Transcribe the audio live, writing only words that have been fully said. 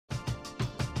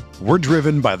We're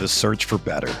driven by the search for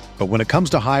better. But when it comes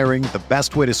to hiring, the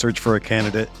best way to search for a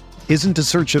candidate isn't to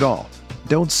search at all.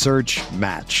 Don't search,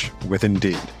 match with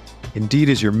Indeed. Indeed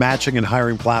is your matching and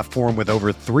hiring platform with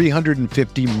over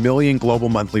 350 million global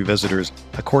monthly visitors,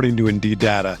 according to Indeed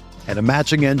data, and a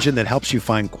matching engine that helps you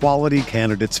find quality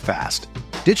candidates fast.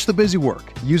 Ditch the busy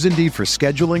work. Use Indeed for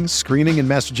scheduling, screening, and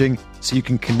messaging so you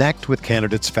can connect with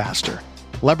candidates faster.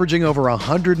 Leveraging over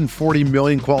 140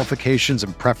 million qualifications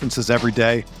and preferences every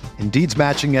day, Indeed's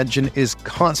matching engine is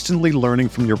constantly learning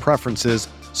from your preferences,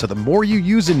 so the more you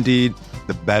use Indeed,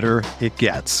 the better it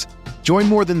gets. Join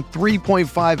more than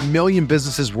 3.5 million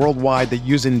businesses worldwide that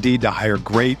use Indeed to hire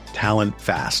great talent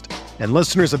fast. And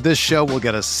listeners of this show will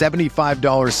get a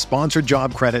 $75 sponsored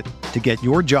job credit to get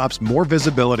your jobs more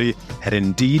visibility at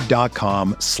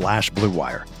Indeed.com/Blue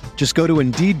Wire. Just go to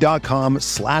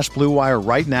Indeed.com/Blue Wire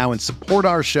right now and support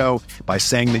our show by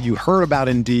saying that you heard about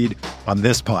Indeed on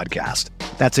this podcast.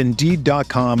 That's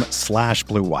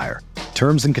Indeed.com/Blue Wire.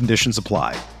 Terms and conditions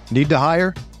apply. Need to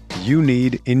hire? You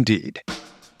need Indeed.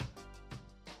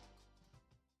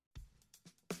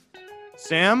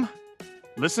 Sam,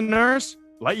 listeners,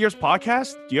 Light Years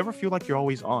Podcast, do you ever feel like you're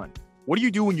always on? What do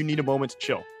you do when you need a moment to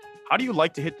chill? How do you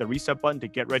like to hit the reset button to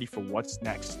get ready for what's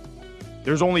next?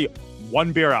 There's only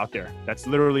one beer out there that's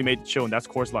literally made to chill, and that's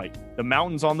Coors Light. The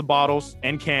mountains on the bottles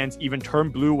and cans even turn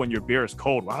blue when your beer is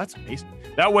cold. Wow, that's amazing.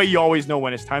 That way you always know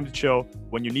when it's time to chill.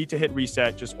 When you need to hit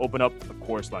reset, just open up a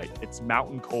Coors Light. It's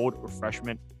mountain cold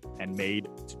refreshment and made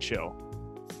to chill.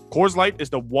 Coors Light is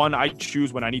the one I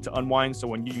choose when I need to unwind. So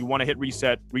when you want to hit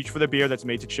reset, reach for the beer that's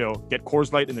made to chill. Get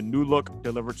Coors Light in the new look,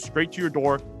 delivered straight to your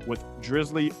door with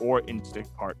Drizzly or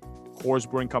Instacart. Coors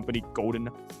Brewing Company, Golden,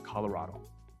 Colorado.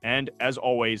 And as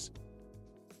always,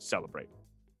 celebrate.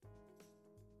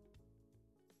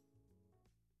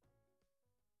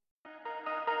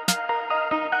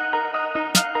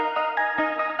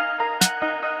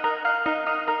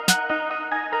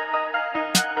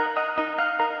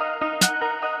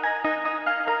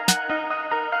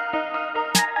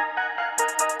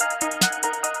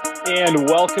 And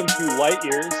welcome to Light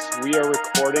Years. We are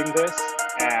recording this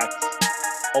at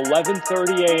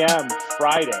 11:30 a.m.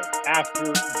 Friday after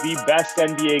the best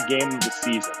NBA game of the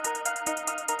season.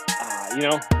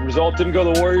 Result didn't go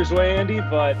the Warriors' way, Andy,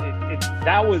 but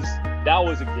that was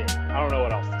a game. I don't know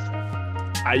what else to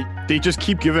say. They just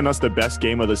keep giving us the best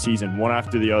game of the season, one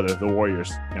after the other. The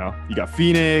Warriors, you got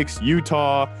Phoenix,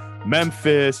 Utah,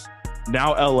 Memphis,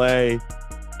 now LA.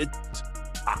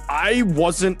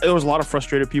 There was a lot of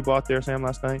frustrated people out there, Sam,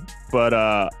 last night, but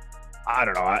I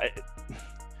don't know.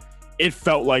 It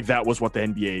felt like that was what the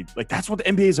NBA, that's what the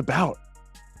NBA is about,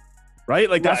 right?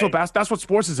 That's what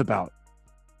sports is about.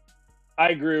 I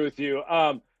agree with you.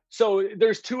 So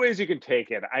there's two ways you can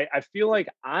take it. I feel like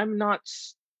I'm a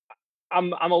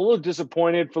little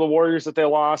disappointed for the Warriors that they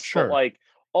lost, sure. But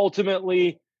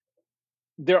ultimately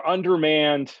they're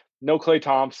undermanned. No Klay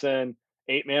Thompson,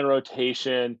 8-man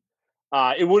rotation.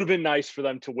 It would have been nice for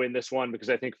them to win this one because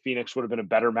I think Phoenix would have been a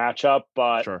better matchup,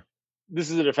 but sure. This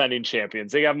is the defending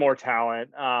champions. They have more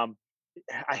talent. I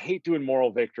hate doing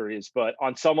moral victories, but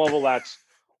on some level, that's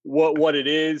what it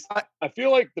is. I feel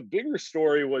like the bigger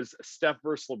story was Steph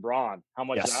versus LeBron. How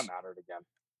much that mattered again.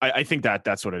 I think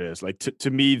that's what it is. To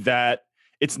me, that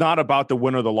it's not about the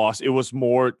win or the loss. It was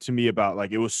more to me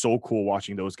about it was so cool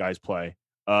watching those guys play.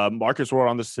 Marcus wrote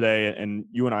on this today, and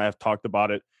you and I have talked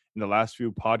about it in the last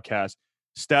few podcasts.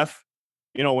 Steph,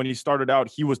 when he started out,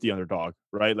 he was the underdog,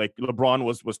 right? LeBron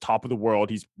was top of the world.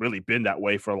 He's really been that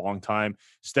way for a long time.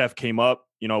 Steph came up,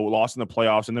 lost in the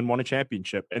playoffs and then won a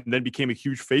championship and then became a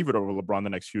huge favorite over LeBron the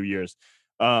next few years.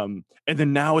 And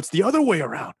then now it's the other way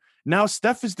around. Now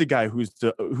Steph is the guy who's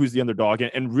the underdog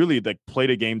and really played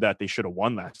a game that they should have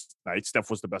won last night. Steph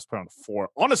was the best player on the floor,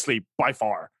 honestly, by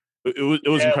far. It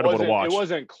was incredible to watch. It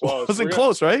wasn't close. It wasn't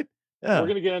close, right? Yeah. We're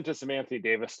going to get into some Anthony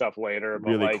Davis stuff later.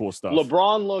 But really cool stuff.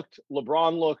 LeBron looked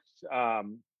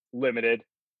limited.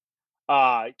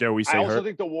 Dare we say I also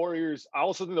think the Warriors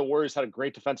had a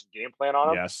great defensive game plan on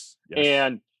them. Yes.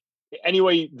 And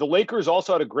anyway, the Lakers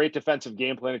also had a great defensive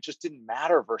game plan. It just didn't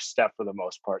matter for Steph for the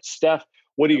most part. Steph,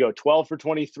 what do you go? 12 for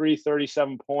 23,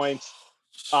 37 points.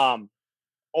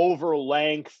 Over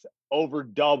length, over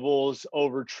doubles,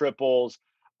 over triples.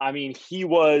 I mean, he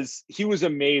was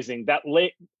amazing.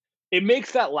 It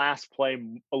makes that last play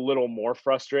a little more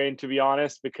frustrating, to be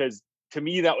honest, because to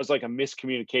me, that was like a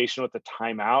miscommunication with the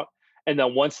timeout. And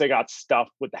then once they got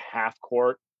stuffed with the half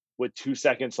court with 2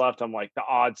 seconds left, I'm like, the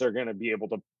odds they're going to be able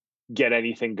to get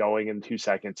anything going in 2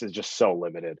 seconds is just so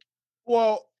limited.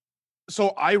 Well,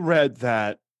 so I read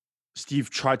that Steve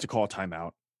tried to call a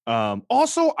timeout.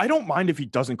 Also, I don't mind if he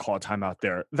doesn't call a timeout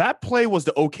there. That play was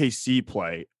the OKC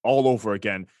play all over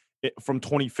again from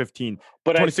 2015,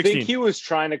 but 2016. I think he was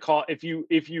trying to call. If you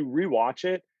rewatch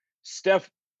it, Steph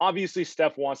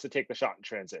wants to take the shot in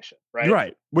transition, right?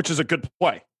 Right, which is a good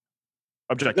play.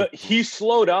 Objective. He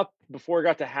slowed up before he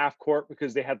got to half court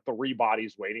because they had 3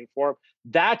 bodies waiting for him.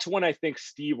 That's when I think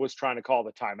Steve was trying to call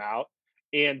the timeout,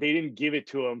 and they didn't give it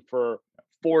to him for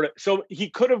 4. So he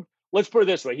could have. Let's put it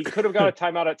this way: he could have got a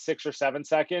timeout at 6 or 7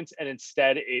 seconds, and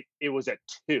instead it was at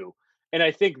 2. And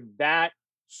I think that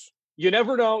you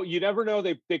never know. You never know.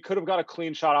 They could have got a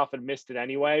clean shot off and missed it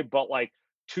anyway. But like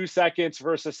 2 seconds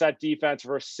versus set defense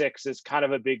versus 6 is kind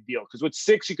of a big deal because with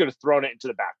 6 you could have thrown it into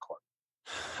the backcourt.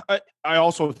 I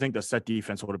also think the set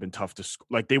defense would have been tough to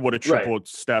like. They would have tripled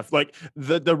Steph. Like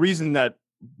the reason that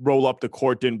roll up the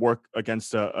court didn't work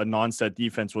against a non-set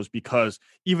defense was because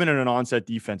even in a non-set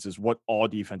defense is what all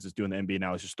defenses do in the NBA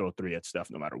now is just throw 3 at Steph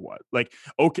no matter what. Like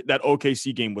that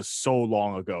OKC game was so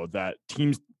long ago that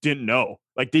teams didn't know.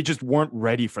 Like they just weren't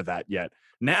ready for that yet.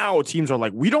 Now teams are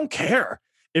like, we don't care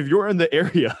if you're in the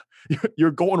area,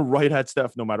 you're going right at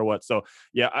Steph no matter what. So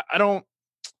yeah, I don't.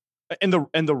 And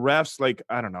the refs, like,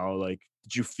 I don't know, like,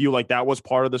 did you feel like that was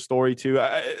part of the story too?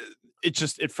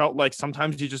 It felt like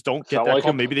sometimes you just don't get that like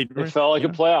call. Maybe they it felt like a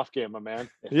playoff game, my man.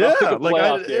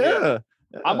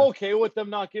 I'm okay with them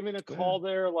not giving a call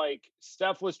there. Like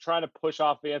Steph was trying to push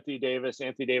off Anthony Davis.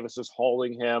 Anthony Davis was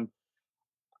holding him.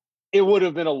 It would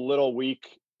have been a little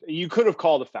weak. You could have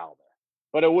called a foul there,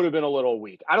 but it would have been a little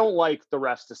weak. I don't like the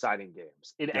refs deciding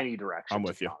games in any direction. I'm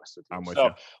with you. I'm with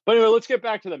you. But anyway, let's get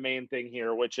back to the main thing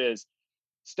here, which is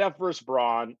Steph versus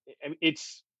Bron.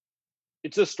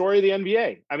 It's a story of the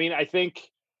NBA. I mean, I think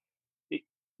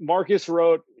Marcus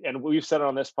wrote, and we've said it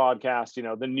on this podcast,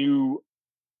 the new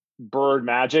Bird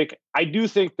Magic. I do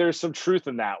think there's some truth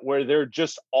in that, where they're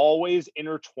just always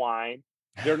intertwined.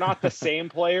 They're not the same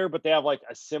player, but they have like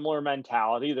a similar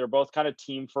mentality. They're both kind of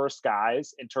team first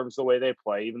guys in terms of the way they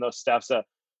play, even though Steph's a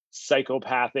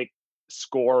psychopathic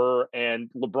scorer and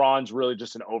LeBron's really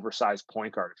just an oversized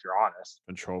point guard, if you're honest.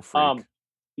 Control freak.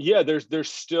 Yeah,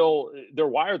 they're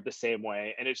wired the same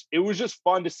way. And it was just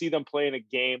fun to see them play in a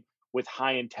game with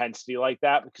high intensity like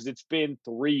that, because it's been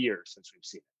 3 years since we've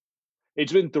seen it.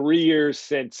 It's been 3 years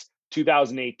since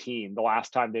 2018, the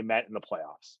last time they met in the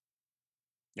playoffs.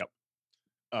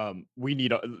 We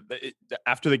need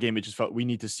after the game, it just felt we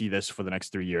need to see this for the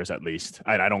next 3 years at least.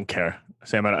 I don't care,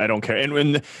 Sam. I don't care. And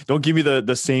when don't give me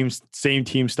the same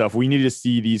team stuff. We need to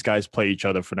see these guys play each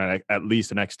other for at least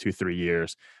the next 2-3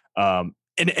 years.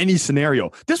 In any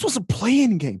scenario, this was a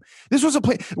play-in game. This was a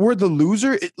play where the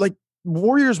loser,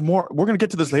 Warriors we're going to get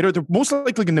to this later. They're most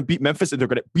likely going to beat Memphis and they're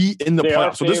going to be in the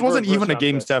playoffs. So this wasn't even a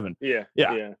game 7. Yeah.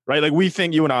 Right. Like we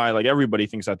think, you and I, like everybody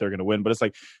thinks that they're going to win, but it's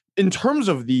like in terms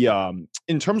of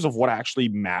what actually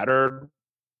mattered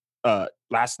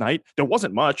last night, there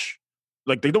wasn't much.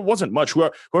 Like there wasn't much.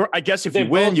 Where I guess if you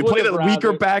win, you play the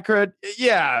weaker backcourt.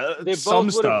 Yeah, they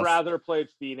both would have rather played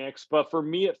Phoenix, but for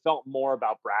me, it felt more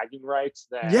about bragging rights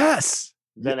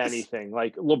than anything.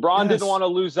 Like LeBron didn't want to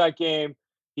lose that game.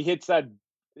 He hits that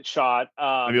shot.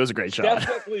 It was a great shot. Steph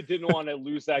definitely didn't want to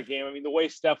lose that game. I mean, the way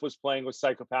Steph was playing was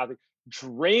psychopathic.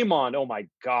 Draymond, oh my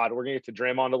God, we're going to get to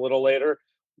Draymond a little later.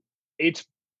 It's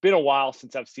been a while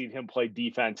since I've seen him play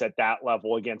defense at that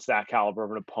level against that caliber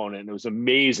of an opponent. And it was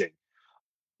amazing.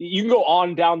 You can go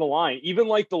on down the line. Even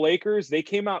like the Lakers, they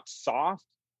came out soft.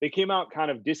 They came out kind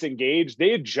of disengaged.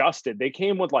 They adjusted. They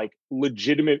came with like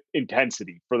legitimate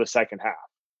intensity for the second half.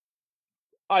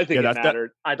 I think it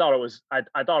mattered. I thought it was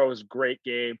a great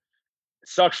game. It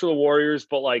sucks for the Warriors,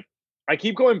 but like I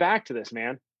keep going back to this,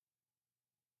 man.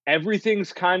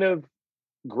 Everything's kind of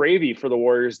gravy for the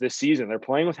Warriors this season. They're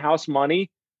playing with house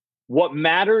money. What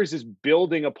matters is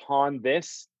building upon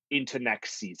this into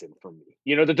next season for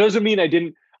me. That doesn't mean I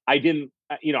didn't,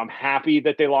 I'm happy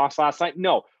that they lost last night.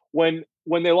 No, when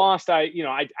they lost, I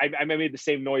made the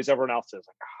same noise everyone else does.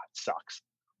 Like, it sucks.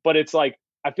 But it's like,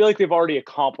 I feel like they've already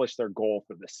accomplished their goal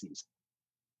for this season.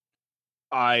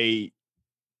 I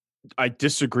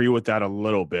disagree with that a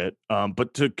little bit.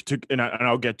 But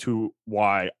I'll get to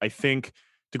why. I think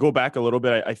to go back a little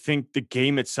bit, I think the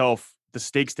game itself, the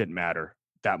stakes didn't matter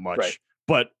that much. Right.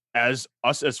 But as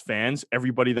fans,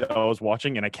 everybody that I was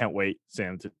watching, and I can't wait,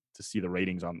 Sam, to see the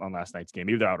ratings on last night's game.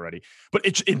 Maybe they're out already. But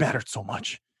it mattered so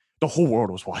much. The whole world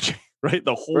was watching, right?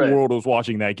 The whole world was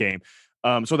watching that game.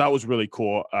 So that was really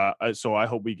cool. So I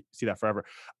hope we see that forever.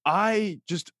 I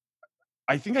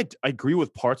think I agree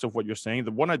with parts of what you're saying.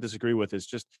 The one I disagree with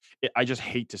is I just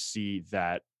hate to see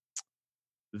that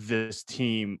this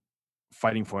team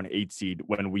fighting for an 8 seed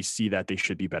when we see that they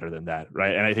should be better than that,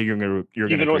 right? And I think you're gonna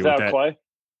Even agree with without that. Clay?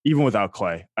 Even without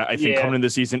Clay, I think Yeah. coming into the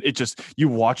season, it just you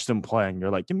watch them playing. You're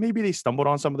like, maybe they stumbled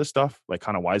on some of the stuff, like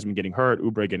kind of Wiseman getting hurt,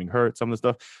 Oubre getting hurt, some of the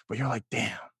stuff. But you're like,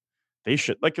 damn, they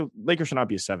should Lakers should not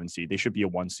be a 7 seed. They should be a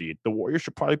 1 seed. The Warriors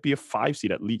should probably be a 5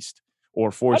 seed at least,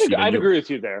 or 4 seed. I'd agree with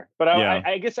you there, but Yeah.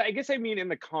 I guess I mean in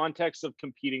the context of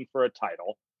competing for a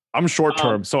title. I'm short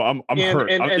term, so I'm hurt.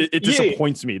 It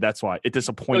disappoints me. That's why it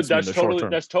disappoints me in the short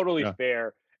term. That's totally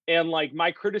fair. And like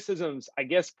my criticisms, I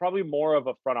guess probably more of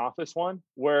a front office one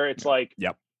where it's like,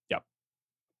 yep.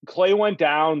 Clay went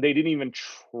down. They didn't even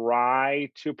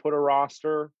try to put a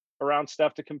roster around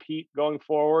Steph to compete going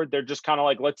forward. They're just kind of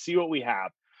like, let's see what we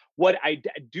have. What I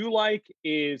do like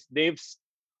is they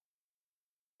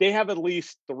have at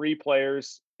least 3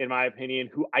 players, in my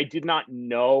opinion, who I did not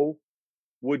know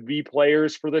would be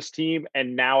players for this team.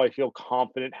 And now I feel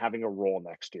confident having a role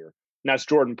next year. And that's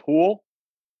Jordan Poole,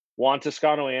 Juan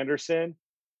Toscano Anderson,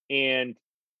 and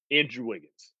Andrew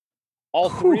Wiggins. All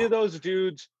 3 of those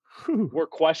dudes were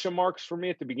question marks for me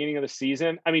at the beginning of the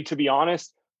season. I mean, to be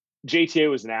honest, JTA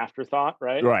was an afterthought,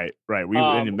 right? Right. We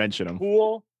didn't mention him.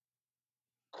 Poole,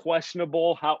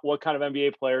 questionable what kind of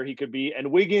NBA player he could be.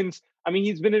 And Wiggins, I mean,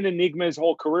 he's been an enigma his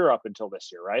whole career up until this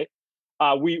year, right?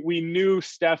 We knew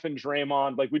Steph and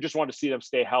Draymond, like we just wanted to see them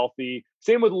stay healthy.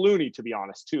 Same with Looney, to be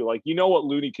honest, too. Like, you know what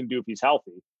Looney can do if he's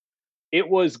healthy. It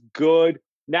was good.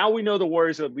 Now we know the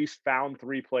Warriors have at least found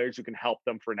 3 players who can help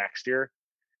them for next year.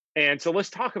 And so let's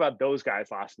talk about those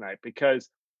guys last night, because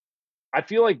I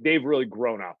feel like they've really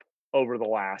grown up over the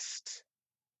last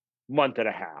month and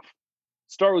a half.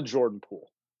 Start with Jordan Poole.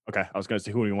 Okay, I was going to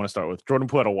say, who do you want to start with? Jordan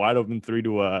Poole had a wide open 3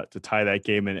 to tie that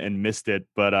game and missed it,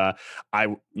 but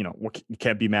you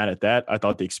can't be mad at that. I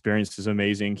thought the experience is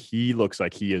amazing. He looks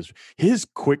like his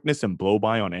quickness and blow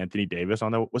by on Anthony Davis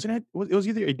on that it was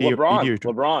either AD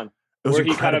LeBron. It was where incredible.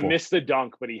 He kind of missed the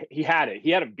dunk, but he had it. He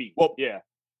had him beat. Well, yeah.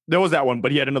 There was that one,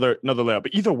 but he had another layup.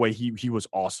 But either way, he was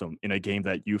awesome in a game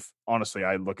that honestly,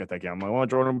 I look at that game, I'm like, well,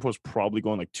 Jordan Poole's probably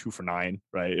going like 2 for 9,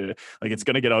 right? Like it's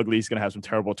gonna get ugly. He's gonna have some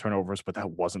terrible turnovers, but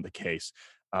that wasn't the case.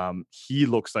 He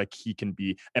looks like he can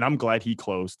be, and I'm glad he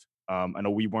closed. I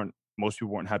know most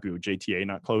people weren't happy with JTA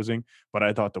not closing, but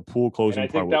I thought the Poole closing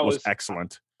part was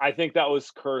excellent. I think that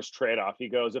was Kerr's trade-off. He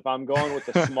goes, if I'm going with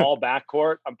the small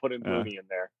backcourt, I'm putting Looney in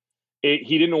there.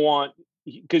 He didn't want,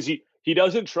 because he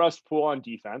doesn't trust Poole on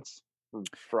defense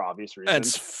for obvious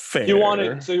reasons. That's fair. He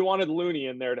wanted Looney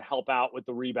in there to help out with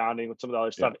the rebounding, with some of the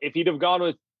other stuff. If he'd have gone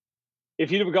with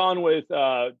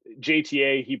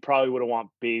JTA, he probably would have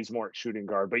want Bazemore at shooting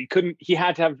guard, but he couldn't. He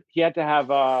had to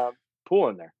have Poole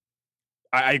in there.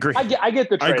 I agree. I get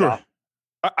the trade-off.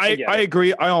 I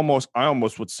agree. I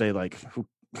almost would say like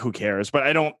who cares? But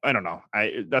I don't know.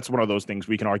 That's one of those things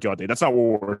we can argue all day. That's not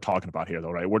what we're talking about here,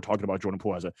 though, right? We're talking about Jordan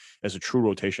Poole as a true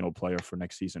rotational player for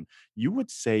next season. You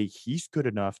would say he's good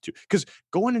enough to, because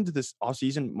going into this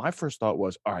offseason, my first thought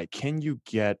was, all right, can you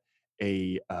get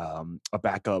a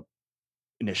backup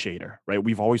initiator, right?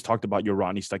 We've always talked about your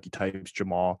Rodney Stuckey types,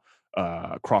 Jamal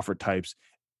Crawford types.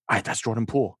 That's Jordan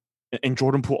Poole. And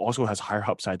Jordan Poole also has higher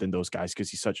upside than those guys because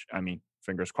he's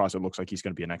fingers crossed, it looks like he's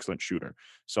going to be an excellent shooter.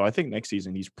 So I think next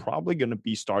season, he's probably going to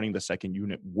be starting the second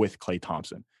unit with Klay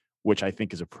Thompson, which I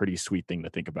think is a pretty sweet thing to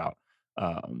think about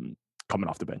coming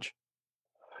off the bench.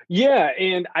 Yeah,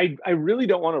 and I really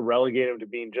don't want to relegate him to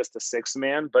being just a 6th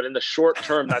man, but in the short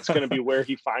term, that's going to be where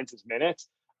he finds his minutes.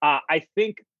 I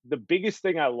think the biggest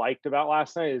thing I liked about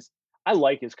last night is I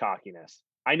like his cockiness.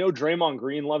 I know Draymond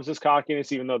Green loves his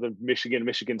cockiness, even though the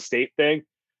Michigan State thing.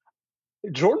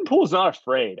 Jordan Poole's not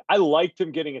afraid. I liked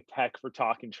him getting a tech for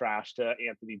talking trash to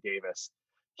Anthony Davis.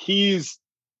 He's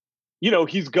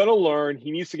going to learn. He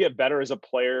needs to get better as a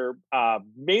player,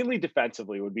 mainly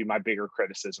defensively would be my bigger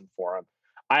criticism for him.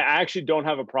 I actually don't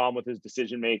have a problem with his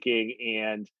decision-making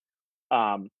and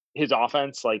his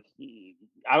offense. Like,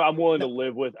 I'm willing to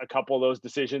live with a couple of those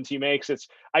decisions he makes.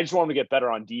 I just want him to get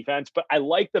better on defense. But I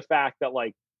like the fact that,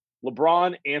 like,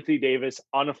 LeBron, Anthony Davis,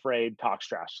 unafraid, talks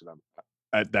trash to them.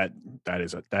 That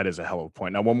is a hell of a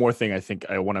point. Now, one more thing I think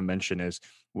I want to mention is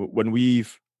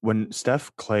when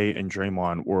Steph, Clay, and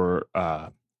Draymond were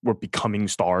becoming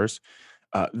stars,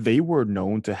 they were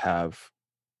known to have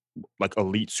like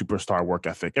elite superstar work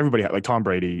ethic. Everybody had, like Tom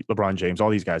Brady, LeBron James, all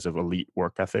these guys have elite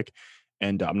work ethic.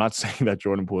 And I'm not saying that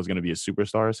Jordan Poole is going to be a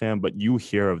superstar, Sam, but you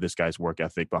hear of this guy's work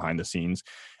ethic behind the scenes,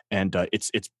 and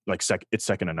it's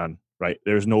second to none, right?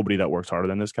 There's nobody that works harder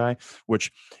than this guy.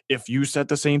 Which, if you said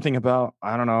the same thing about,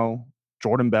 I don't know,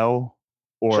 Jordan Bell,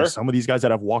 or Sure. some of these guys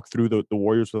that have walked through the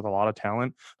Warriors with a lot of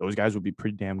talent, those guys would be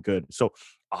pretty damn good. So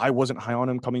I wasn't high on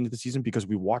him coming into the season because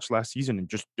we watched last season and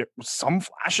just there was some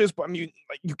flashes, but I mean,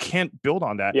 like, you can't build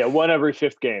on that. Yeah, one every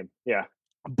fifth game. Yeah.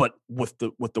 But with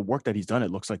the work that he's done,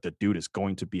 it looks like the dude is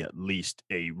going to be at least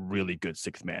a really good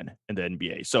sixth man in the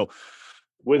NBA. So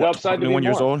with upside to be 21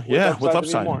 years more. old. Yeah, with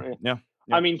upside. Yeah.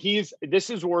 Yeah. I mean, this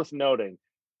is worth noting.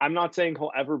 I'm not saying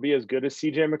he'll ever be as good as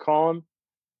CJ McCollum,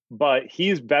 but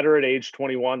he's better at age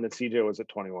 21 than CJ was at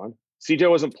 21. CJ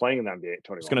wasn't playing in the NBA at 21.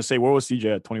 I was going to say, where was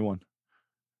CJ at 21?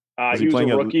 He was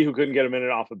a rookie who couldn't get a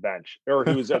minute off a bench, or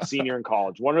he was a senior in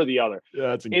college, one or the other. Yeah,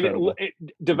 that's incredible.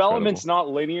 Development's not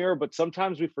linear, but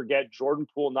sometimes we forget Jordan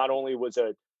Poole not only was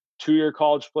a 2-year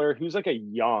college player, he was like a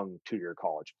young 2-year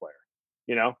college player,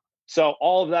 you know? So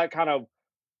all of that kind of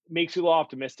makes you a little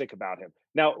optimistic about him.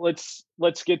 Now let's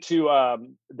get to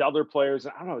the other players.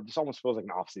 I don't know, this almost feels like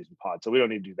an off-season pod, so we don't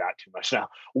need to do that too much now.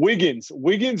 Wiggins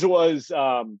was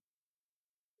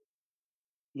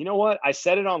you know what? I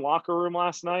said it on Locker Room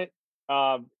last night.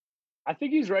 I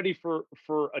think he's ready for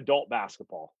adult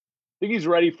basketball. I think he's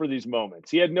ready for these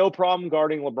moments. He had no problem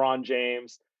guarding LeBron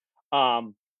James.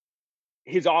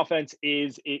 His offense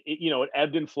is, it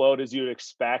ebbed and flowed as you would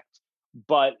expect.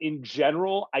 But in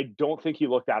general, I don't think he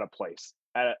looked out of place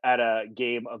at a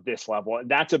game of this level.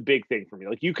 And that's a big thing for me.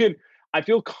 Like, I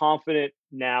feel confident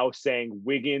now saying,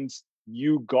 Wiggins,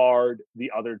 you guard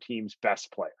the other team's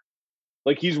best player.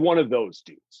 Like, he's one of those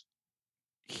dudes.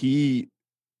 He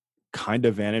kind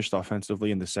of vanished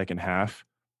offensively in the second half,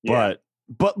 Yeah.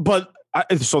 but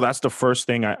so that's the first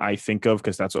thing I think of,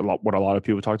 because that's what a lot of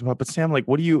people talked about. But Sam, like,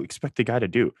 what do you expect the guy to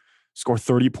do? Score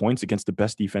 30 points against the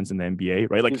best defense in the NBA,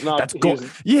 right? Like, that's goal.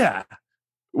 Yeah.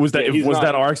 Was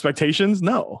that our expectations?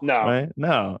 No. Right?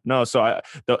 No. So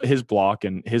his block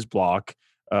on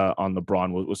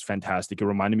LeBron was fantastic. It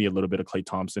reminded me a little bit of Klay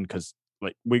Thompson, because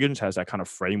like Wiggins has that kind of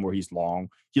frame where he's long.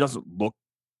 He doesn't look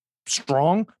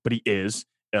strong, but he is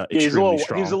extremely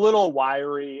strong. He's a little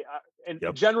wiry, and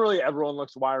generally everyone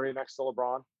looks wiry next to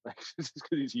LeBron, just because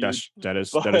he's huge. That is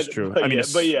true.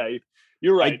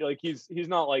 You're right. Like, he's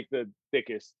not like the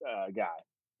thickest guy.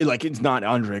 Like, it's not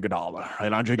Andre Iguodala,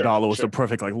 right? Andre Iguodala was the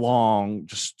perfect, like, long,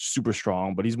 just super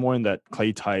strong, but he's more in that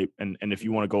Klay type. And if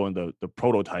you want to go in the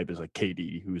prototype is like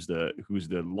KD, who's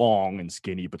the long and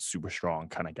skinny but super strong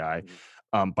kind of guy.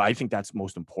 But I think that's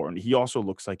most important. He also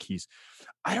looks like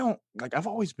I've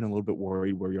always been a little bit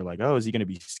worried where you're like, oh, is he going to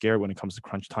be scared when it comes to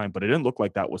crunch time? But it didn't look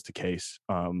like that was the case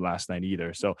last night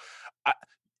either. So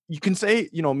you can say,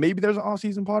 maybe there's an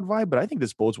off-season pod vibe, but I think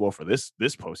this bodes well for this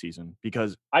postseason,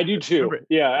 because I do too.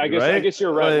 Yeah, I guess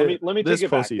you're right. Let me take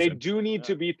it back. They do need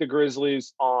to beat the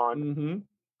Grizzlies on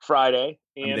Friday,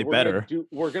 and they better.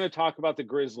 We're going to talk about the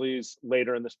Grizzlies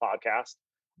later in this podcast.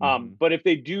 But if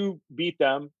they do beat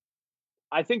them,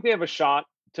 I think they have a shot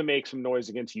to make some noise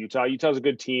against Utah. Utah's a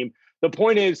good team. The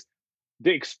point is,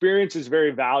 the experience is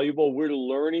very valuable. We're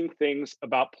learning things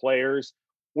about players.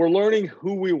 We're learning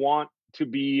who we want to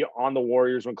be on the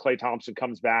Warriors when Klay Thompson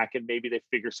comes back, and maybe they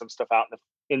figure some stuff out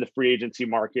in the free agency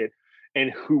market,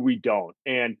 and who we don't.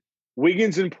 And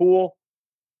Wiggins and Poole,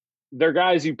 they're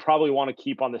guys you probably want to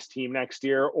keep on this team next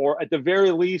year, or at the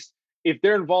very least, if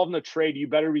they're involved in a trade, you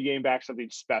better be getting back something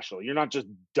special. You're not just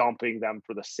dumping them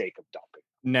for the sake of dumping.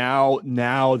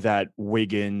 Now that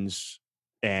Wiggins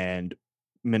and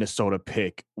Minnesota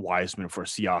pick Wiseman for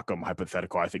Siakam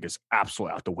hypothetical, I think is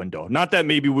absolutely out the window. Not that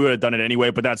maybe we would have done it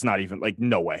anyway, but that's not even, like,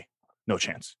 no way, no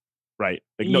chance, right?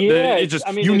 Like, no, it's just,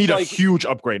 you need a huge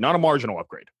upgrade, not a marginal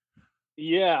upgrade.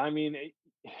 Yeah, I mean,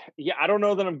 I don't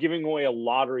know that I'm giving away a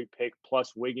lottery pick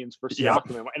plus Wiggins for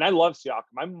Siakam, and I love Siakam.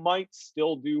 I might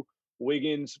still do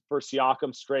Wiggins for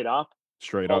Siakam straight up,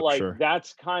 like, sure.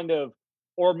 That's kind of,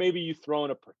 or maybe you throw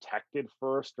in a protected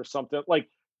first or something, like,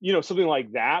 something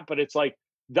like that. But it's like,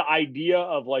 the idea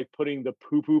of like putting the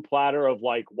poo-poo platter of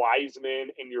like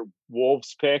Wiseman in your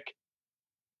Wolves pick,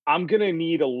 I'm going to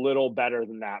need a little better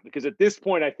than that, because at this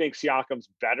point, I think Siakam's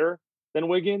better than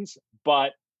Wiggins,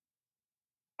 but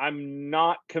I'm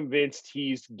not convinced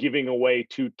he's giving away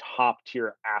 2 top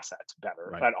tier assets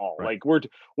better at all. Right. Like,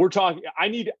 we're talking, I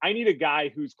need a guy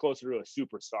who's closer to a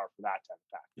superstar for that type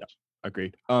of package. Yeah,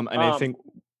 agreed. And I think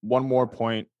one more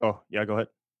point. Oh yeah, go ahead.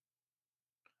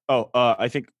 I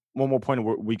think one more point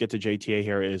where we get to JTA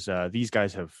here is these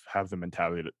guys have the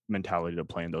mentality to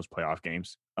play in those playoff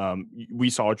games. We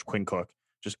saw Quinn Cook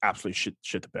just absolutely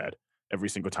shit the bed every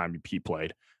single time he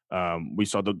played. We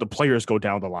saw the players go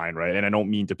down the line, right? And I don't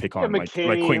mean to pick on like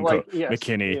McKinney, Quinn, yes,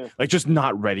 McKinney, like just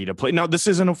not ready to play. Now, this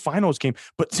isn't a finals game,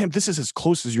 but Sam, this is as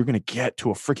close as you're going to get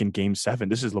to a freaking game 7.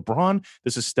 This is LeBron.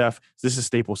 This is Steph. This is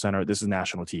Staples Center. This is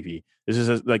national TV. This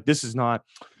is not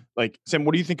like, Sam,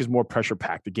 what do you think is more pressure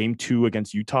packed, the game 2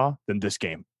 against Utah than this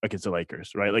game against the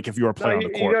Lakers, right? Like if you were a player on the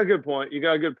court. You got a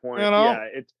good point. You know,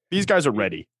 yeah, these guys are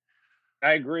ready.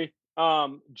 I agree.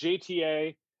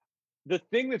 JTA, the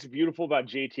thing that's beautiful about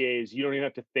JTA is you don't even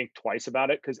have to think twice about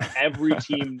it because every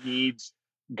team needs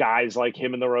guys like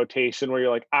him in the rotation where you're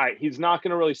like, all right, he's not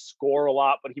going to really score a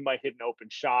lot, but he might hit an open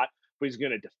shot, but he's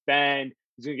going to defend.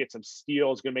 He's going to get some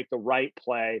steals, going to make the right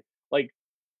play. Like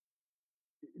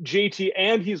JT,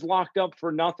 and he's locked up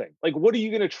for nothing. Like, what are you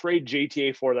going to trade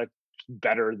JTA for that's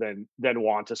better than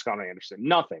Juan Toscano-Anderson?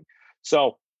 Nothing.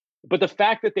 So, but the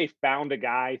fact that they found a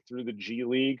guy through the G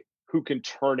League who can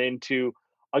turn into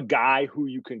a guy who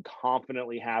you can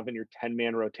confidently have in your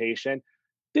 10-man rotation,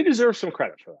 they deserve some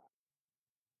credit for that.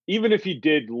 Even if he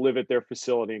did live at their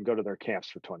facility and go to their camps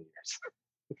for 20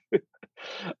 years.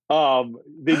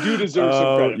 They do deserve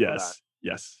some credit for that.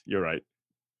 Yes, you're right.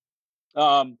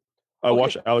 I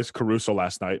watched Alex Caruso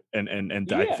last night, and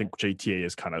yeah. I think JTA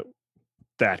is kind of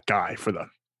that guy for the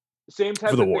same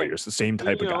type for the of Warriors, the same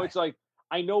type of guy. It's like,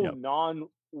 I know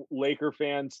non-Laker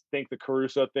fans think the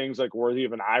Caruso thing's like worthy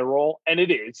of an eye roll, and it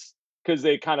is because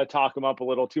they kind of talk him up a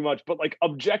little too much. But like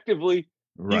objectively,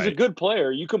 he's a good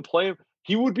player. You can play him.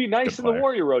 He would be nice in the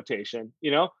Warrior rotation.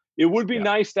 You know, it would be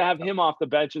nice to have him off the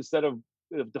bench instead of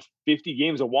the 50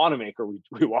 games of Wanamaker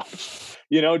we watched.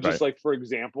 You know, just like for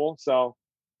example. So,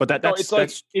 but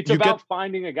it's about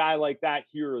finding a guy like that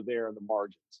here or there in the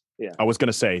margins. Yeah, I was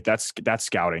gonna say that's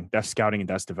scouting, and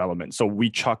that's development. So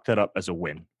we chalk that up as a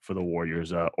win for the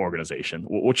Warriors organization.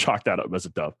 We'll chalk that up as a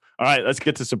dub. All right, let's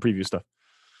get to some preview stuff.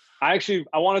 I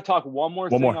want to talk one more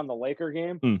thing on the Laker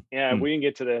game. We can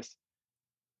get to this.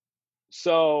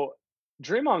 So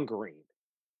Draymond Green,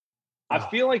 I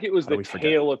feel like it was the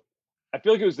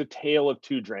tale of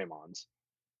two Draymonds.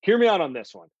 Hear me out on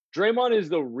this one. Draymond is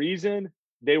the reason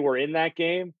they were in that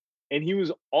game, and he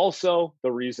was also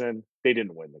the reason they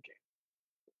didn't win the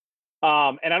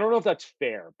game. And I don't know if that's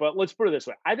fair, but let's put it this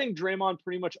way. I think Draymond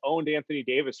pretty much owned Anthony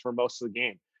Davis for most of the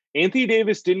game. Anthony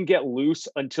Davis didn't get loose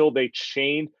until they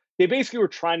chained. They basically were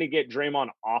trying to get Draymond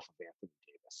off of Anthony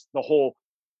Davis.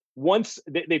 Once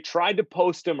they tried to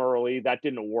post him early, that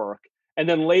didn't work. And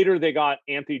then later they got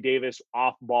Anthony Davis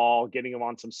off ball, getting him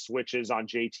on some switches on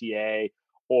JTA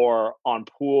or on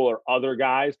Poole or other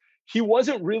guys. He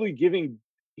wasn't getting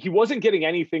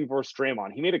anything versus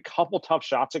Draymond. He made a couple tough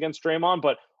shots against Draymond,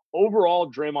 but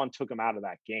overall, Draymond took him out of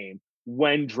that game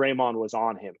when Draymond was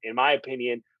on him. In my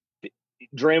opinion,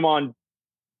 Draymond,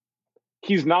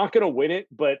 he's not going to win it,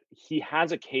 but he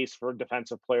has a case for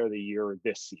Defensive Player of the Year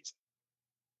this season.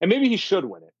 And maybe he should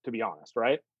win it, to be honest,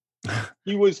 right?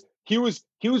 He was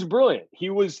brilliant.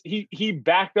 He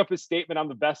backed up his statement, I'm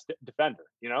the best defender,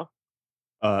 you know?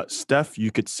 Steph, you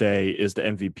could say, is the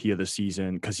MVP of the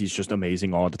season because he's just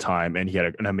amazing all the time, and he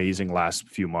had an amazing last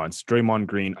few months. Draymond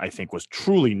Green, I think, was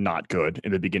truly not good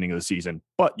in the beginning of the season,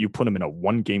 but you put him in a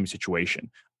one-game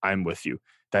situation. I'm with you.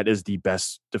 That is the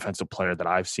best defensive player that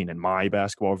I've seen in my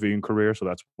basketball viewing career. So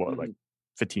that's like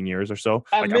 15 years or so.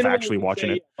 Like I'm actually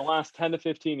watching it. In the last 10 to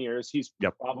 15 years, he's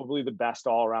probably the best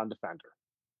all-around defender.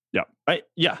 Yeah.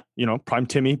 Prime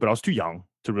Timmy, but I was too young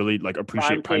to really like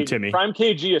appreciate Prime Timmy. Prime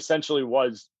KG essentially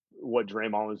was what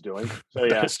Draymond was doing. So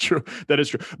yeah, that is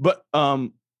true. But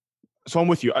so I'm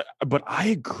with you. But I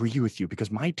agree with you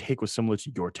because my take was similar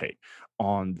to your take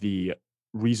on the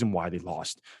reason why they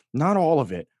lost. Not all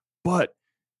of it, but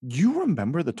you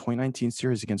remember the 2019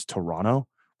 series against Toronto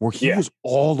where he was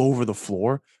all over the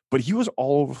floor, but he was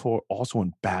all over the floor also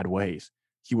in bad ways.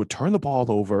 He would turn the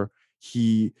ball over.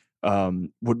 He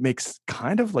would make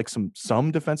kind of like some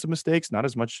defensive mistakes, not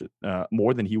as much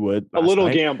more than he would a little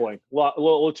night. Gambling, a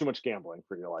little too much gambling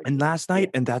for your life. And last night,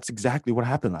 and that's exactly what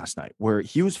happened last night, where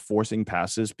he was forcing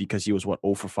passes because he was 0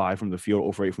 for 5 from the field,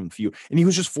 0 for 8 from the field, and he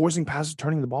was just forcing passes,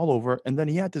 turning the ball over. And then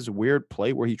he had this weird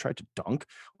play where he tried to dunk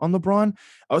on LeBron.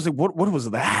 I was like, what was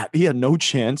that? He had no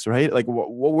chance, right? Like,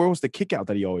 where was the kick out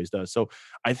that he always does? So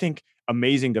I think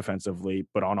amazing defensively,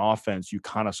 but on offense, you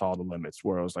kind of saw the limits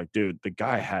where I was like, dude, the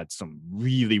guy had some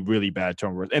really, really bad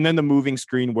turnovers. And then the moving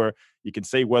screen where you can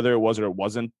say whether it was or it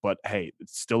wasn't, but hey,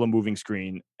 it's still a moving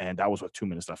screen. And that was 2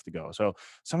 minutes left to go. So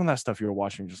some of that stuff you were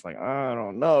watching, just like, I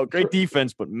don't know, great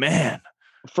defense, but man.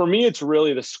 For me, it's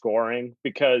really the scoring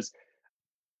because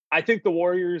I think the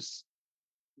Warriors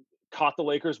caught the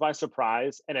Lakers by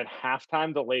surprise. And at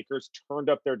halftime, the Lakers turned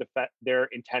up their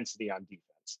intensity on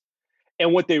defense.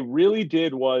 And what they really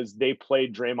did was they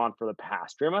played Draymond for the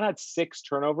pass. Draymond had 6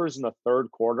 turnovers in the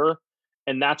third quarter,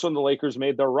 and that's when the Lakers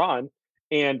made their run.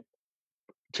 And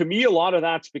to me, a lot of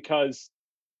that's because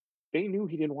they knew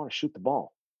he didn't want to shoot the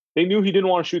ball. They knew he didn't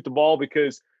want to shoot the ball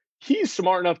because he's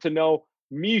smart enough to know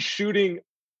me shooting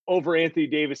over Anthony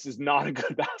Davis is not a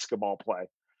good basketball play.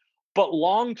 But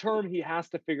long-term, he has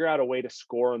to figure out a way to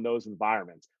score in those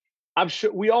environments. I'm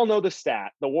sure we all know the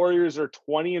stat. The Warriors are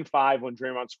 20-5 when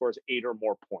Draymond scores 8 or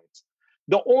more points.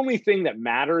 The only thing that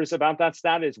matters about that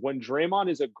stat is when Draymond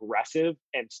is aggressive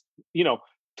and,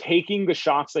 taking the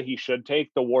shots that he should take,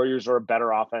 the Warriors are a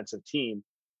better offensive team.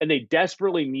 And they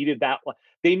desperately needed that.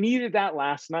 They needed that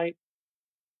last night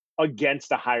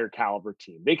against a higher caliber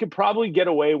team. They could probably get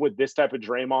away with this type of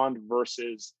Draymond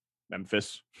versus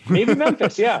Memphis. Maybe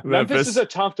Memphis, yeah. Memphis is a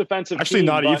tough defensive team.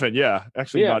 Not even.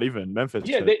 Memphis.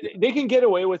 Yeah, they can get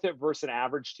away with it versus an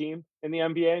average team in the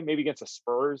NBA, maybe against the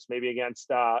Spurs, maybe against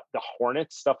the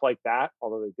Hornets, stuff like that.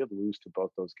 Although they did lose to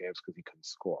both those games because he couldn't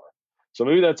score. So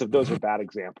maybe those are bad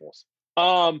examples.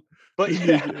 But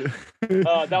yeah,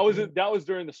 that was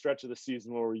during the stretch of the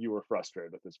season where you were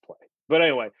frustrated with his play. But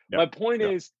anyway, my point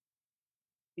is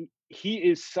he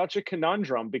is such a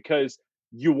conundrum because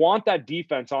you want that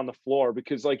defense on the floor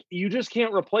because you just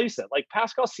can't replace it. Like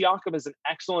Pascal Siakam is an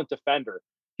excellent defender.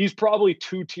 He's probably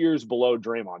 2 tiers below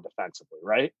Draymond defensively,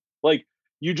 right? Like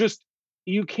you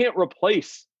can't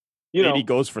replace, he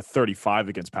goes for 35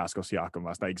 against Pascal Siakam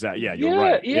last night. Exactly. Yeah, you're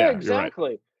right. Yeah,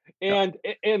 exactly. Right.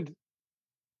 And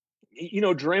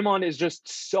Draymond is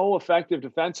just so effective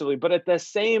defensively, but at the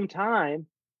same time,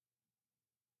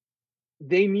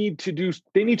 they need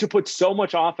to put so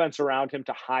much offense around him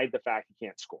to hide the fact he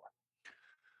can't score.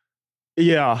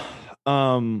 Yeah.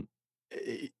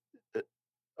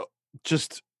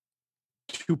 Just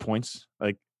 2 points.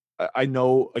 Like I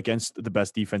know against the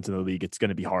best defense in the league, it's going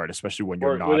to be hard, especially when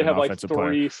you're not an offensive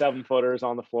player. They have 3 7-footers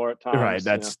on the floor at times. Right.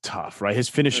 That's tough, right? His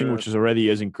finishing, which already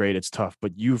isn't great. It's tough,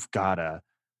 but you've got to,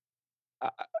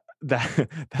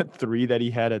 that 3 that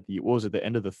he had at the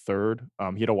end of the third,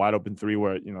 he had a wide open 3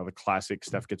 where the classic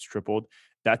Steph gets tripled.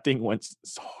 That thing went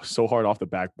so hard off the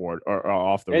backboard or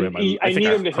off the rim. I need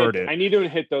him to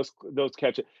hit those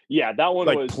catches. Yeah, that one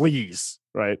was please,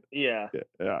 right? Yeah.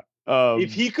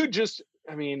 If he could just,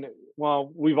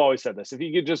 we've always said this. If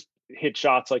he could just hit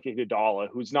shots like Iguodala,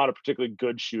 who's not a particularly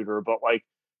good shooter, but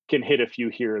can hit a few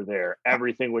here or there,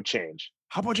 everything would change.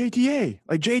 How about JTA?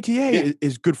 JTA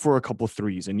is good for a couple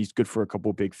threes, and he's good for a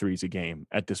couple big threes a game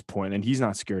at this point, and he's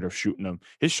not scared of shooting them.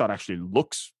 His shot actually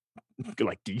looks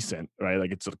decent,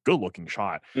 right? It's a good looking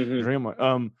shot.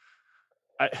 Mm-hmm.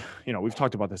 We've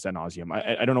talked about this ad nauseum.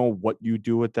 I don't know what you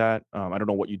do with that. I don't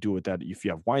know what you do with that if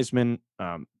you have Wiseman.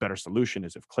 Better solution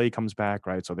is if Clay comes back,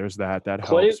 right? So there's that. That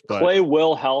helps. Clay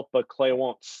will help, but Clay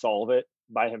won't solve it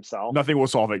by himself. Nothing will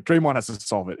solve it. Draymond has to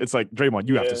solve it. It's like, Draymond,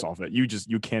 you have to solve it. You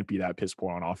can't be that piss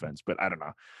poor on offense, but I don't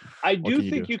know. I do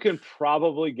think you can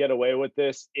probably get away with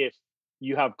this if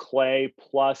you have Clay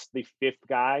plus the 5th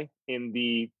guy in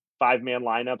the 5-man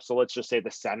lineup. So let's just say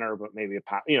the center, but maybe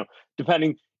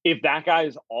depending if that guy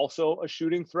is also a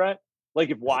shooting threat. Like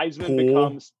if Wiseman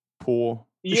becomes Poole.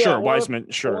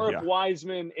 Wiseman. Sure. If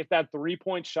Wiseman, if that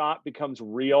 3-point shot becomes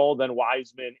real, then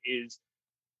Wiseman is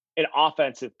an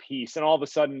offensive piece, and all of a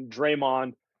sudden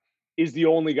Draymond is the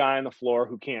only guy on the floor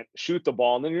who can't shoot the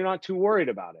ball, and then you're not too worried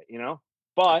about it,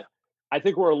 But I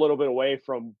think we're a little bit away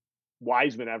from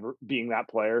Wiseman ever being that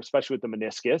player, especially with the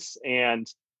meniscus, and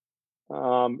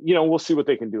we'll see what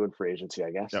they can do in free agency,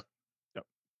 I guess. Yep.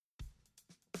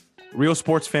 Real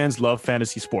sports fans love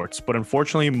fantasy sports, but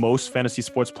unfortunately, most fantasy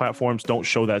sports platforms don't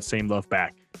show that same love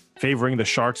back, favoring the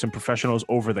sharks and professionals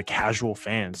over the casual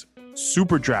fans.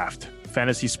 Super Draft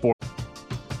Fantasy Sport.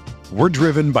 We're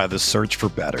driven by the search for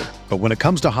better. But when it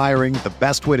comes to hiring, the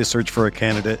best way to search for a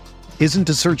candidate isn't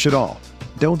to search at all.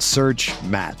 Don't search,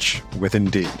 match with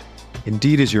Indeed.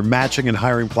 Indeed is your matching and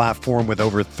hiring platform with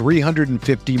over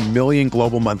 350 million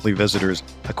global monthly visitors,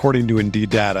 according to Indeed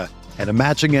data, and a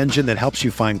matching engine that helps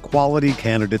you find quality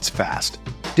candidates fast.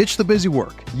 Ditch the busy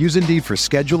work. Use Indeed for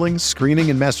scheduling, screening,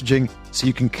 and messaging so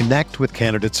you can connect with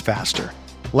candidates faster.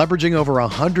 Leveraging over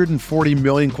 140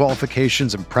 million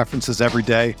qualifications and preferences every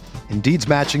day, Indeed's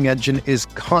matching engine is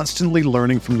constantly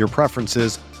learning from your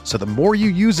preferences, so the more you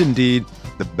use Indeed,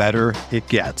 the better it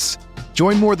gets.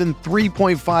 Join more than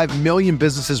 3.5 million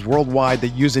businesses worldwide that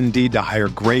use Indeed to hire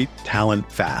great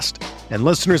talent fast. And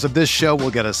listeners of this show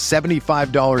will get a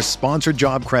 $75 sponsored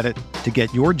job credit to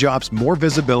get your jobs more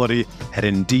visibility at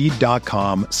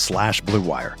Indeed.com/Blue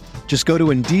Wire. Just go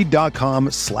to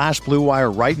Indeed.com/Blue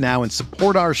Wire right now and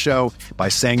support our show by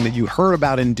saying that you heard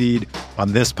about Indeed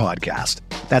on this podcast.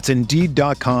 That's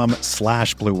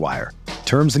Indeed.com/Blue Wire.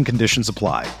 Terms and conditions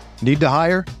apply. Need to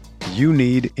hire? You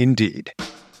need Indeed.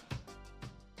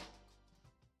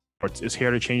 Is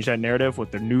here to change that narrative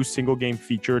with their new single game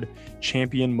featured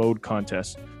champion mode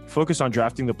contest. Focus on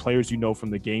drafting the players you know from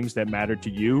the games that matter to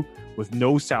you with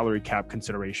no salary cap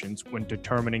considerations when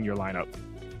determining your lineup.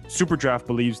 Superdraft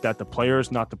believes that the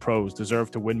players, not the pros, deserve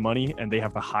to win money, and they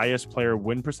have the highest player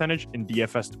win percentage in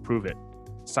DFS to prove it.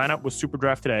 Sign up with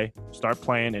Superdraft today, start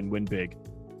playing, and win big.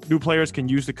 New players can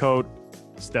use the code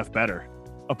StephBetter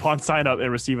upon sign up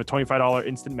and receive a $25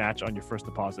 instant match on your first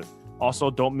deposit. Also,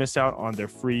 don't miss out on their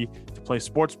free-to-play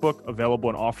sportsbook available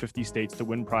in all 50 states to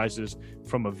win prizes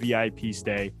from a VIP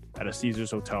stay at a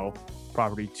Caesars Hotel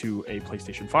property to a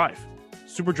PlayStation 5.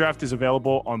 Superdraft is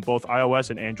available on both iOS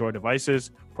and Android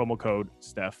devices. Promo code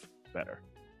StephBetter.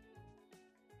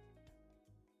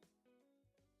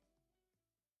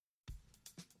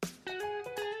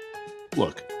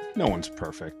 Look, no one's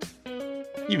perfect.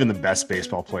 Even the best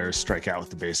baseball players strike out with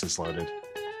the bases loaded.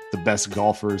 The best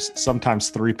golfers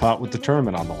sometimes three-putt with the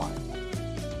tournament on the line.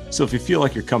 So if you feel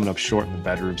like you're coming up short in the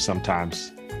bedroom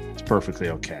sometimes, it's perfectly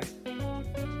okay.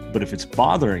 But if it's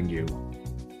bothering you,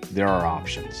 there are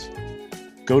options.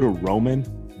 Go to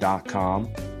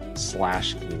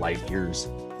roman.com/lightyears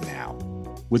now.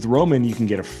 With Roman, you can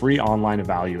get a free online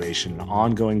evaluation and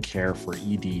ongoing care for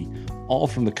ED, all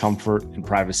from the comfort and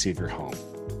privacy of your home.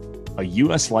 A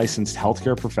U.S. licensed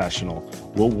healthcare professional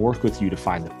will work with you to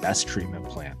find the best treatment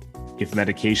plan. If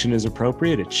medication is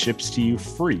appropriate, it ships to you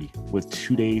free with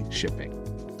 2-day shipping.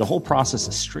 The whole process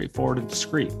is straightforward and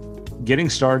discreet. Getting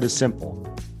started is simple.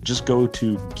 Just go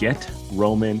to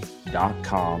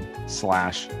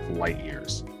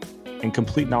getroman.com/lightyears and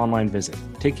complete an online visit.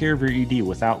 Take care of your ED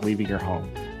without leaving your home.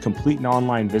 Complete an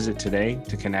online visit today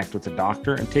to connect with a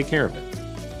doctor and take care of it.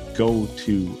 Go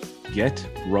to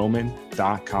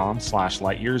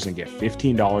getroman.com/lightyears and get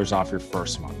 $15 off your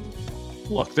first month.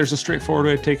 Look, there's a straightforward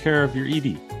way to take care of your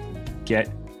ED.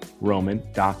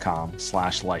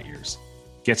 Getroman.com/lightyears.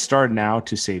 Get started now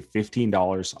to save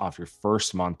 $15 off your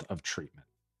first month of treatment.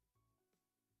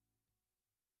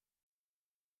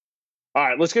 All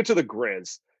right, let's get to the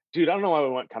Grizz. Dude, I don't know why we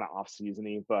went kind of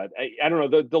off-season-y, but I don't know.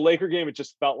 The Laker game, it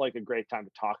just felt like a great time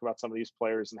to talk about some of these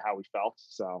players and how we felt.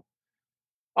 So,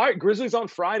 all right, Grizzlies on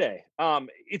Friday.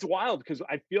 It's wild because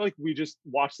I feel like we just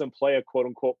watched them play a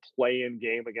quote-unquote play-in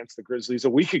game against the Grizzlies a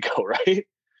week ago, right?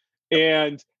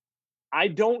 And I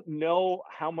don't know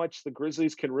how much the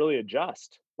Grizzlies can really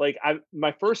adjust. Like,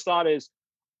 my first thought is,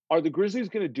 are the Grizzlies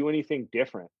going to do anything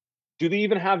different? Do they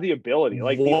even have the ability?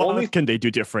 Like, what can they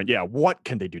do different? Yeah, what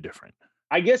can they do different?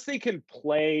 I guess they can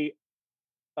play.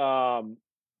 They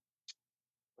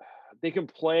can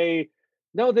play.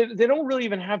 No, they don't really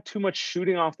even have too much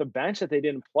shooting off the bench that they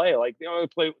didn't play. Like, they only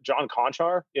play John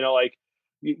Conchar. Like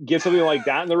get something like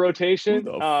that in the rotation.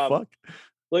 Who the fuck?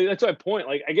 Like, that's my point.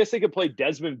 Like, I guess they could play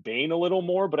Desmond Bane a little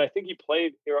more, but I think he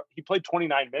played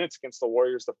 29 minutes against the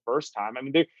Warriors the first time. I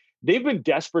mean, they've been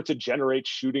desperate to generate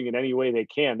shooting in any way they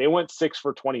can. They went 6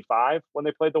 for 25 when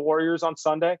they played the Warriors on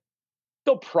Sunday.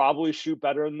 They'll probably shoot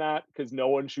better than that because no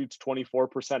one shoots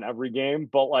 24% every game.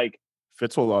 But like,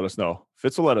 Fitz will let us know.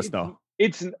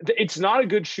 It's not a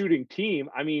good shooting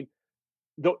team. I mean,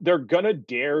 they're gonna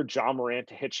dare Ja Morant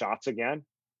to hit shots again.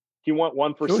 He went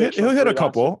 1 for 6. He'll hit a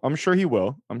couple. I'm sure he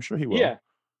will. Yeah,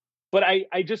 but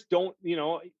I just don't.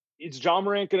 Is Ja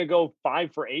Morant gonna go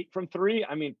 5 for 8 from 3?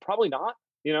 I mean, probably not.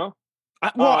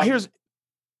 Here's.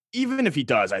 Even if he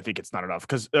does, I think it's not enough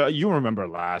because you remember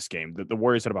last game the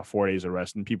Warriors had about 4 days of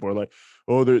rest and people are like,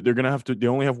 oh, they're going to have to, they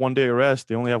only have 1 day of rest.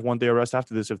 They only have 1 day of rest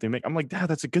after this. If they make, I'm like,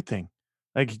 that's a good thing.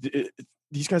 Like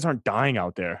these guys aren't dying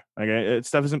out there. Like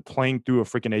Steph isn't playing through a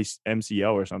freaking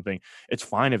MCL or something. It's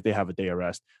fine if they have a day of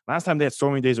rest. Last time they had so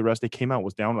many days of rest, they came out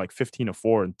was down like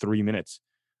 15-4 in 3 minutes.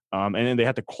 And then they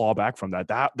had to claw back from that.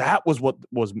 That was what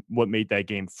made that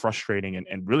game frustrating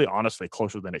and really honestly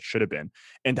closer than it should have been.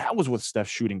 And that was with Steph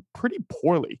shooting pretty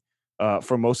poorly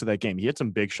for most of that game. He hit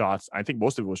some big shots. I think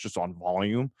most of it was just on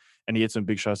volume, and he hit some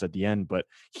big shots at the end, but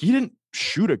he didn't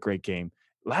shoot a great game.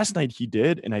 Last night he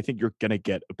did, and I think you're going to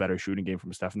get a better shooting game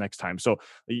from Steph next time. So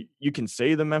you can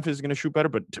say the Memphis is going to shoot better,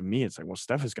 but to me, it's like, well,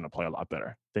 Steph is going to play a lot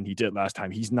better than he did last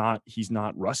time. He's not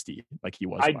rusty like he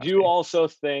was. I do also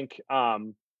think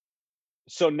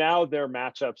so now their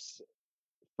matchups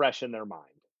fresh in their mind.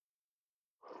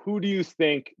 Who do you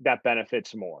think that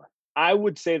benefits more? I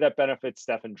would say that benefits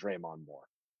Steph and Draymond more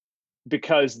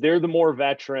because they're the more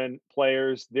veteran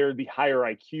players. They're the higher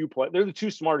IQ play. They're the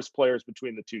two smartest players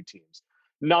between the two teams.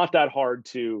 not that hard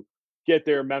to get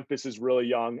there. Memphis is really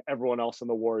young. Everyone else in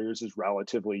the Warriors is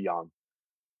relatively young.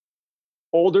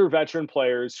 Older veteran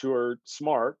players who are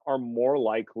smart are more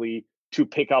likely to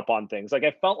pick up on things. Like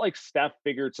I felt like Steph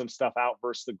figured some stuff out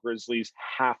versus the Grizzlies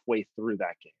halfway through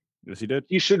that game. Yes, he did.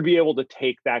 He should be able to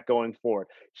take that going forward.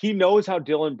 He knows how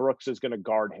Dillon Brooks is going to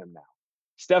guard him now.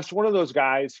 Steph's one of those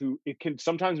guys who it can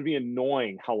sometimes be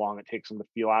annoying how long it takes him to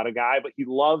feel out a guy, but he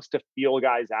loves to feel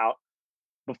guys out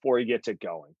before he gets it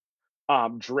going.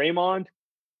 Draymond,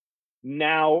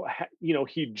 now,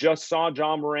 he just saw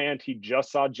John Morant. He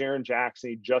just saw Jaren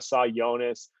Jackson. He just saw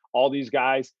Jonas, all these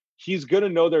guys. He's going to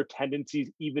know their tendencies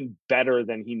even better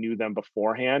than he knew them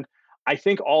beforehand. I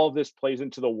think all of this plays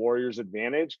into the Warriors'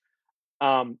 advantage.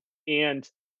 And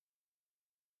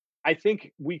I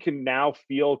think we can now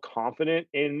feel confident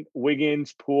in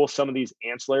Wiggins, Poole, some of these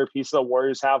ancillary pieces the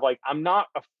Warriors have. Like, I'm not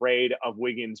afraid of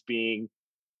Wiggins being,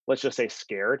 let's just say,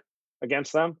 scared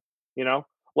against them.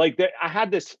 Like I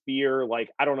had this fear, like,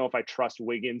 I don't know if I trust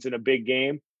Wiggins in a big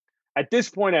game. At this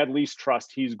point, I at least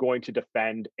trust he's going to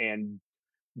defend and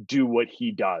do what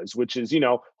he does, which is,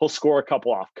 he'll score a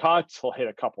couple off cuts. He'll hit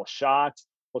a couple shots.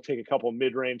 He'll take a couple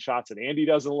mid-range shots that Andy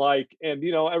doesn't like, and,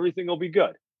 everything will be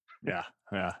good. Yeah.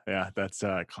 That's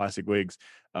classic Wiggs.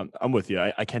 I'm with you.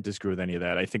 I can't disagree with any of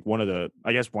that. I think one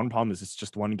problem is it's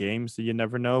just one game, so you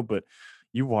never know. But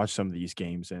you watch some of these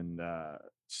games, and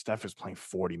Steph is playing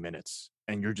 40 minutes,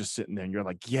 and you're just sitting there, and you're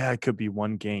like, yeah, it could be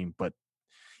one game. But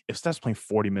if Steph's playing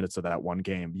 40 minutes of that one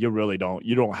game, you really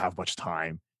don't have much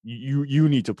time. You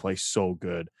need to play so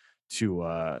good to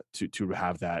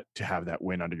have that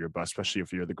win under your belt, especially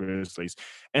if you're the Grizzlies.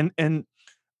 And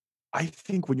I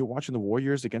think when you're watching the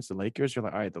Warriors against the Lakers, you're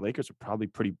like, all right, the Lakers are probably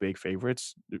pretty big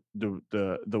favorites.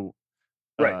 The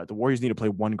Warriors need to play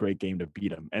one great game to beat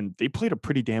them, and they played a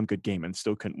pretty damn good game and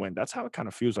still couldn't win. That's how it kind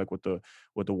of feels like with the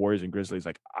Warriors and Grizzlies.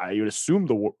 Like, I would assume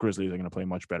the Grizzlies are going to play a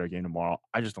much better game tomorrow.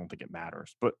 I just don't think it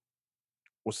matters, but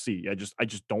we'll see. I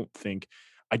just don't think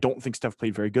Steph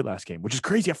played very good last game, which is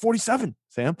crazy. At 47,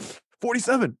 Sam.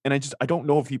 47. And I don't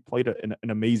know if he played an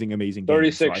amazing game.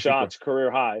 36 shots,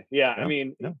 career high. Yeah. I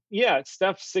mean,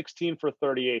 Steph's 16 for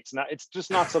 38. It's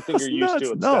just not something you're used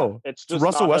to. No, it's just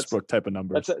Russell Westbrook type of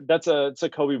number. It's a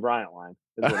Kobe Bryant line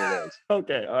is what it is.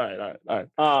 Okay. All right.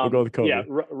 We'll go with Kobe. Yeah.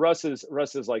 Russ is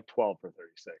like 12 for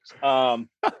 36.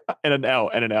 And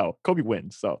an L. Kobe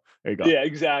wins. So there you go. Yeah,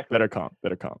 exactly. Better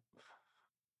comp.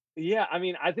 Yeah. I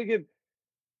mean, I think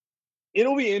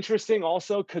it'll be interesting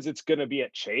also because it's going to be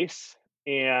at Chase.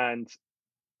 And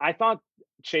I thought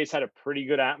Chase had a pretty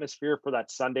good atmosphere for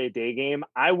that Sunday day game.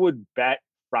 I would bet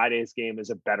Friday's game is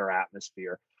a better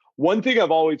atmosphere. One thing I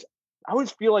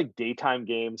always feel like daytime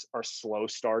games are slow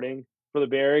starting for the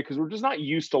Bay Area because we're just not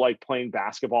used to like playing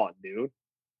basketball at noon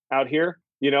out here.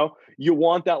 You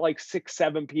want that like 6,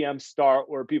 7 p.m. start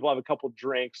where people have a couple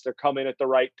drinks. They're coming at the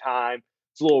right time.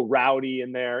 It's a little rowdy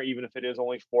in there, even if it is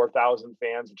only 4,000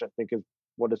 fans, which I think is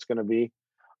what it's going to be.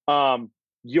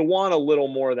 You want a little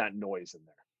more of that noise in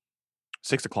there.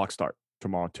 6 o'clock start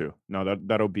tomorrow too. No,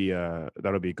 that'll be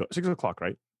good. 6 o'clock,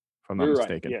 right? If I'm not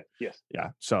mistaken. Right. Yeah. Yes.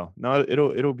 Yeah. So no,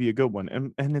 it'll be a good one,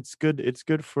 and it's good. It's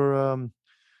good for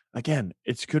again.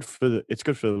 It's good for the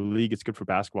league. It's good for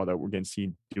basketball that we're getting to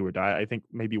see do or die. I think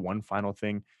maybe one final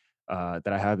thing that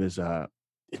I have is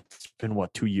it's been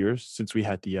 2 years since we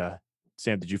had the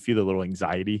Sam, did you feel the little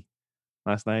anxiety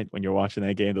last night when you're watching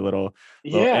that game? The little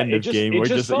end of game. It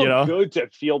just felt good to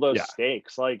feel those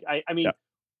stakes. Like I mean,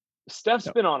 Steph's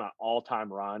been on an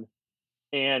all-time run,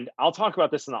 and I'll talk about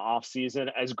this in the off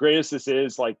season. As great as this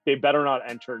is, like they better not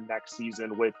enter next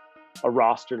season with a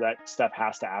roster that Steph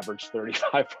has to average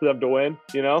 35 for them to win.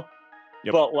 Yep.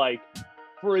 But like,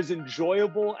 for as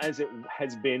enjoyable as it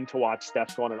has been to watch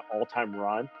Steph go on an all-time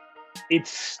run,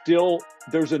 it's still,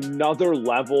 there's another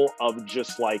level of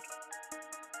just like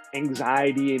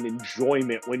anxiety and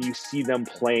enjoyment when you see them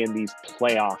play in these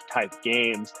playoff type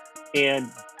games.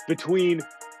 And between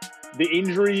the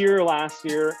injury year last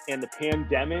year and the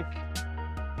pandemic,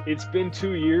 it's been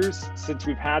 2 years since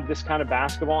we've had this kind of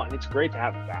basketball, and it's great to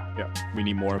have it back. Yeah, we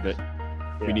need more of it.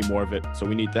 We need more of it. So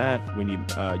we need that. We need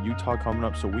Utah coming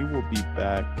up. So we will be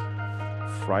back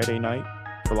Friday night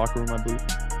for Locker Room, I believe.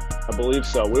 I believe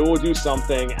so. We will do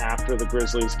something after the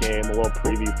Grizzlies game, a little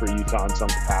preview for Utah in some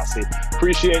capacity.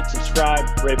 Appreciate,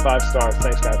 subscribe, rate 5 stars.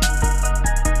 Thanks, guys.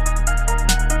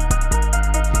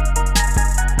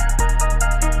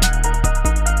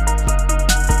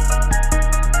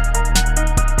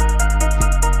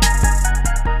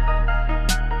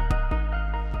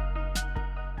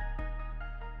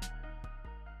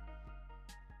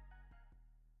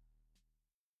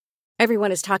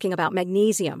 Everyone is talking about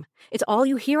magnesium. It's all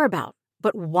you hear about.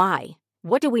 But why?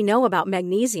 What do we know about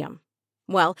magnesium?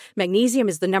 Well, magnesium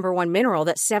is the number one mineral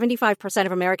that 75%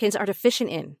 of Americans are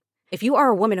deficient in. If you are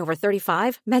a woman over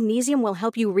 35, magnesium will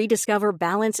help you rediscover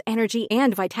balance, energy,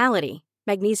 and vitality.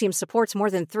 Magnesium supports more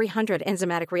than 300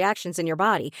 enzymatic reactions in your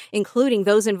body, including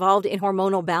those involved in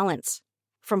hormonal balance.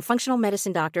 From functional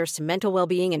medicine doctors to mental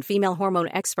well-being and female hormone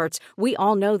experts, we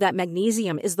all know that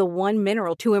magnesium is the one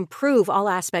mineral to improve all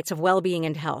aspects of well-being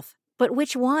and health. But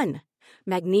which one?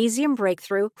 Magnesium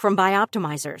Breakthrough from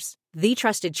Bioptimizers, the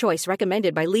trusted choice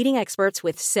recommended by leading experts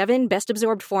with 7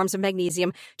 best-absorbed forms of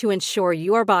magnesium to ensure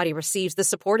your body receives the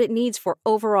support it needs for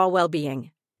overall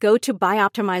well-being. Go to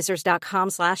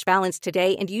bioptimizers.com/balance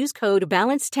today and use code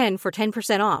BALANCE10 for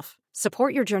 10% off.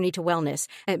 Support your journey to wellness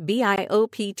at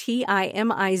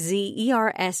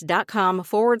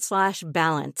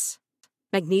bioptimizers.com/balance.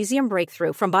 Magnesium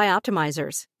Breakthrough from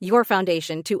Bioptimizers, your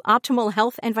foundation to optimal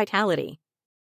health and vitality.